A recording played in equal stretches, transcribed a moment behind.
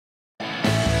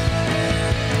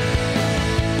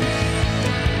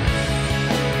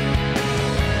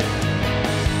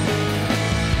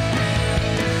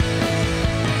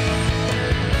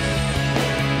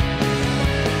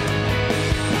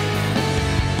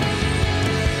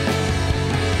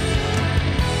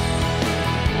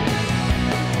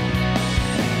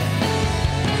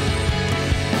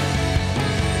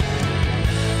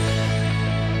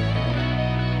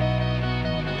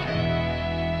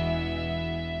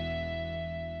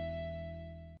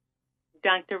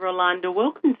Dr. Rolanda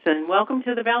Wilkerson. Welcome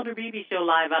to the Valder Beebe Show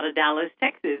live out of Dallas,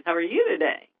 Texas. How are you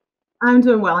today? I'm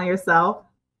doing well. And yourself?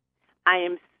 I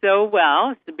am so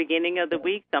well. It's the beginning of the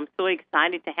week, so I'm so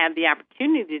excited to have the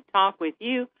opportunity to talk with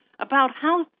you about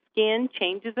how skin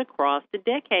changes across the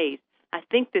decades. I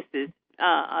think this is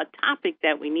a topic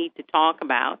that we need to talk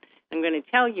about. I'm going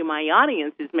to tell you my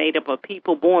audience is made up of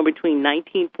people born between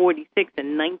 1946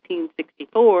 and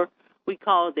 1964. We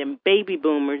call them baby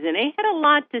boomers, and they had a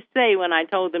lot to say when I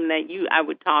told them that I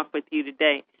would talk with you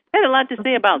today. They had a lot to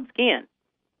say about skin.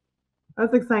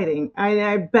 That's exciting.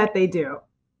 I bet they do.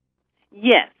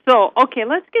 Yes. So, okay,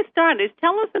 let's get started.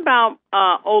 Tell us about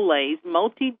Olay's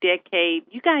multi-decade.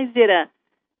 You guys did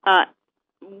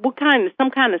some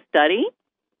kind of study?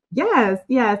 Yes,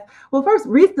 yes. Well, first,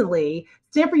 recently,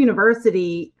 Stanford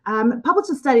University published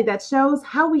a study that shows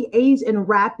how we age in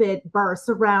rapid bursts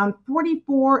around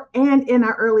 44 and in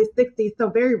our early 60s, so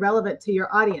very relevant to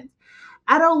your audience.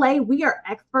 At Olay, we are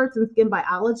experts in skin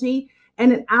biology,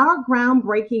 and in our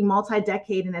groundbreaking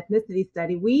multi-decade and ethnicity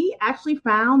study, we actually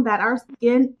found that our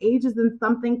skin ages in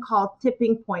something called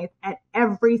tipping points at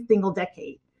every single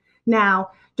decade. Now,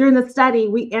 during the study,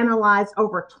 we analyzed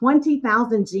over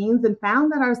 20,000 genes and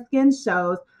found that our skin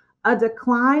shows a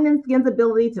decline in skin's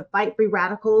ability to fight free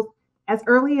radicals as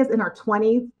early as in our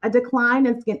 20s, a decline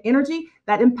in skin energy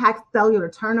that impacts cellular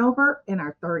turnover in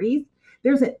our 30s.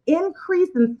 There's an increase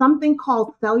in something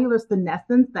called cellular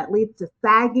senescence that leads to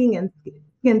sagging and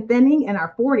skin thinning in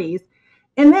our 40s.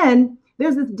 And then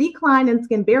there's this decline in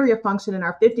skin barrier function in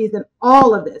our 50s. And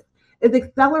all of this is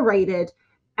accelerated,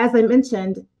 as I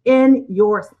mentioned, in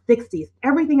your 60s.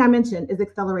 Everything I mentioned is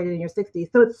accelerated in your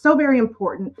 60s. So it's so very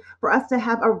important for us to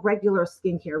have a regular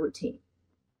skincare routine.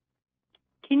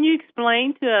 Can you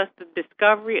explain to us the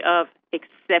discovery of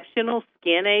exceptional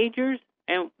skin agers,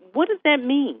 and what does that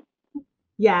mean?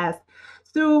 Yes.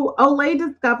 So Olay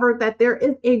discovered that there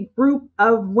is a group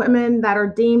of women that are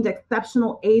deemed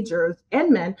exceptional agers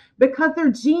and men because their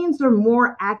genes are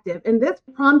more active. And this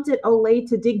prompted Olay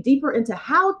to dig deeper into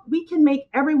how we can make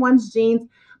everyone's genes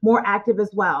more active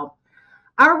as well.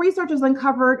 Our researchers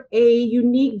uncovered a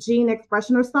unique gene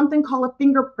expression or something called a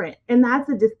fingerprint, and that's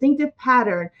a distinctive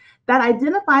pattern that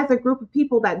identifies a group of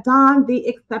people that don the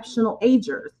exceptional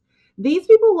agers. These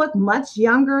people look much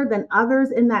younger than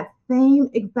others in that same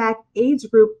exact age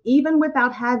group, even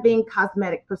without having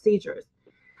cosmetic procedures.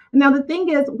 Now, the thing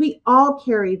is, we all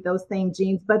carry those same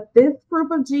genes, but this group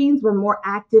of genes were more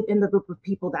active in the group of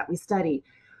people that we studied.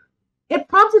 It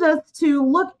prompted us to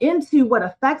look into what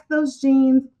affects those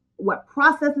genes, what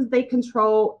processes they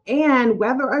control, and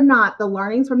whether or not the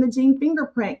learnings from the gene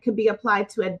fingerprint could be applied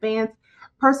to advanced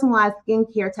personalized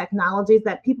skincare technologies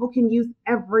that people can use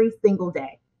every single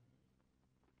day.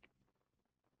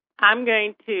 I'm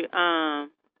going to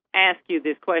ask you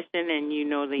this question, and you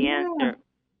know the answer.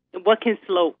 What can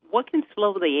slow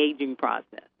the aging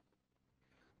process?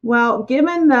 Well,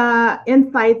 given the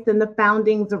insights and the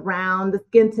foundings around the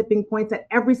skin tipping points at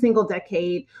every single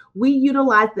decade, we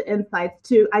utilize the insights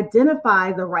to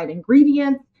identify the right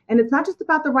ingredients. And it's not just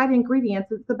about the right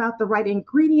ingredients, it's about the right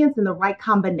ingredients and the right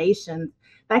combinations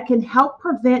that can help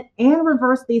prevent and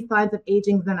reverse these signs of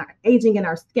aging in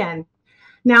our skin.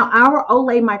 Now, our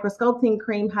Olay microsculpting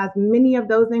cream has many of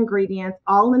those ingredients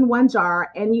all in one jar.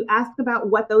 And you ask about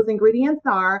what those ingredients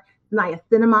are: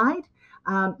 niacinamide,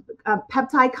 a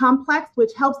peptide complex, which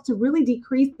helps to really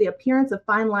decrease the appearance of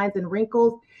fine lines and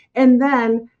wrinkles. And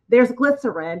then there's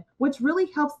glycerin, which really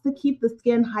helps to keep the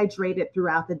skin hydrated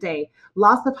throughout the day.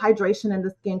 Loss of hydration in the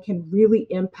skin can really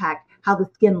impact how the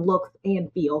skin looks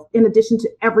and feels, in addition to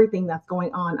everything that's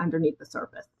going on underneath the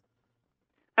surface.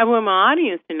 I want my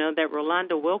audience to know that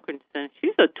Rolanda Wilkerson,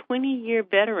 she's a 20-year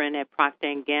veteran at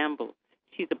Procter & Gamble.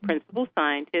 She's a principal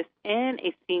scientist and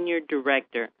a senior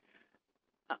director.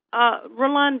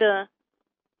 Rolanda,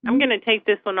 I'm going to take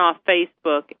this one off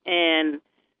Facebook, and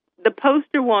the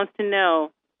poster wants to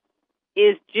know,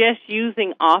 is just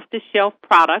using off-the-shelf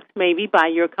products, maybe by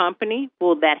your company,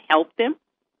 will that help them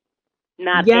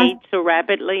not age so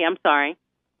rapidly? I'm sorry.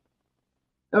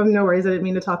 Oh, no worries. I didn't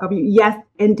mean to talk over you. Yes,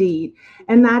 indeed.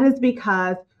 And that is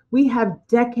because we have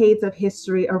decades of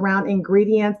history around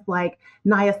ingredients like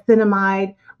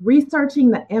niacinamide, researching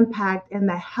the impact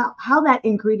and how that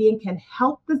ingredient can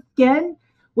help the skin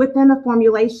within a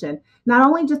formulation. Not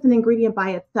only just an ingredient by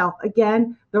itself,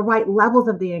 again, the right levels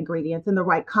of the ingredients and the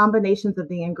right combinations of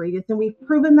the ingredients. And we've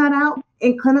proven that out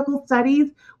in clinical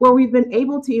studies where we've been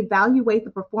able to evaluate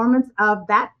the performance of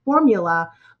that formula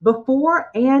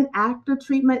before and after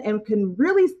treatment and can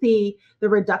really see the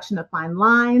reduction of fine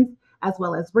lines as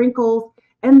well as wrinkles.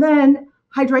 And then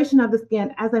Hydration of the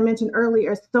skin, as I mentioned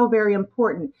earlier, is so very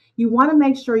important. You want to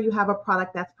make sure you have a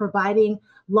product that's providing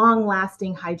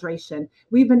long-lasting hydration.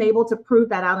 We've been able to prove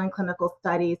that out in clinical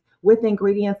studies with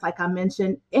ingredients, like I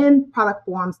mentioned, in product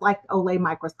forms like Olay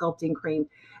microsculpting cream.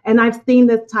 And I've seen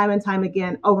this time and time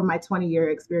again over my 20-year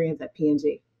experience at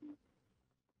P&G.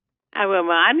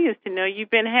 Well, I'm used to know you've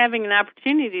been having an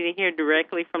opportunity to hear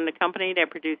directly from the company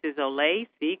that produces Olay,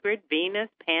 Secret, Venus,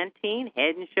 Pantene,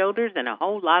 Head & Shoulders, and a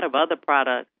whole lot of other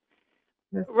products.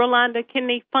 Yes. Rolanda, can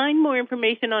they find more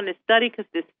information on this study? Because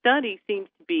this study seems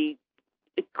to be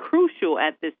crucial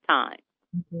at this time.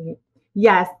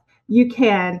 Yes, you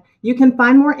can. You can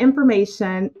find more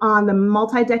information on the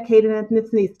multi-decade and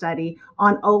ethnicity study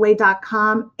on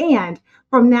Olay.com. And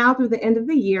from now through the end of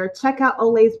the year, check out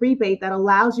Olay's rebate that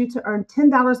allows you to earn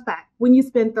 $10 back when you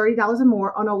spend $30 or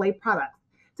more on Olay products.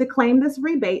 To claim this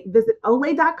rebate, visit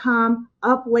Olay.com,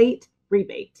 up late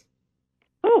rebate.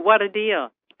 Oh, what a deal.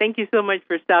 Thank you so much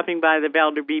for stopping by the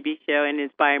Valder Beebe Show and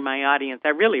inspiring my audience. I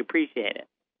really appreciate it.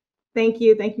 Thank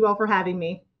you. Thank you all for having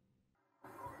me.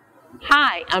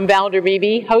 Hi, I'm Valder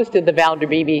Beebe, host of the Valder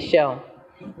Beebe Show.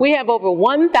 We have over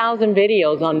 1,000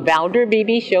 videos on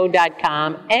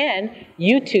ValderBeebeShow.com and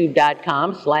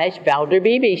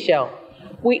YouTube.com/ValderBeebeShow.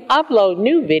 We upload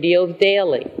new videos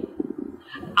daily.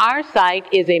 Our site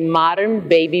is a modern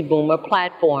baby boomer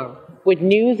platform with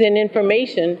news and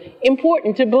information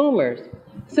important to boomers.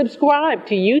 Subscribe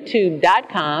to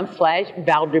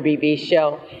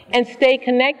YouTube.com/ValderBeebeShow and stay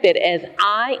connected as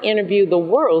I interview the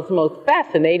world's most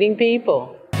fascinating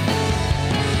people.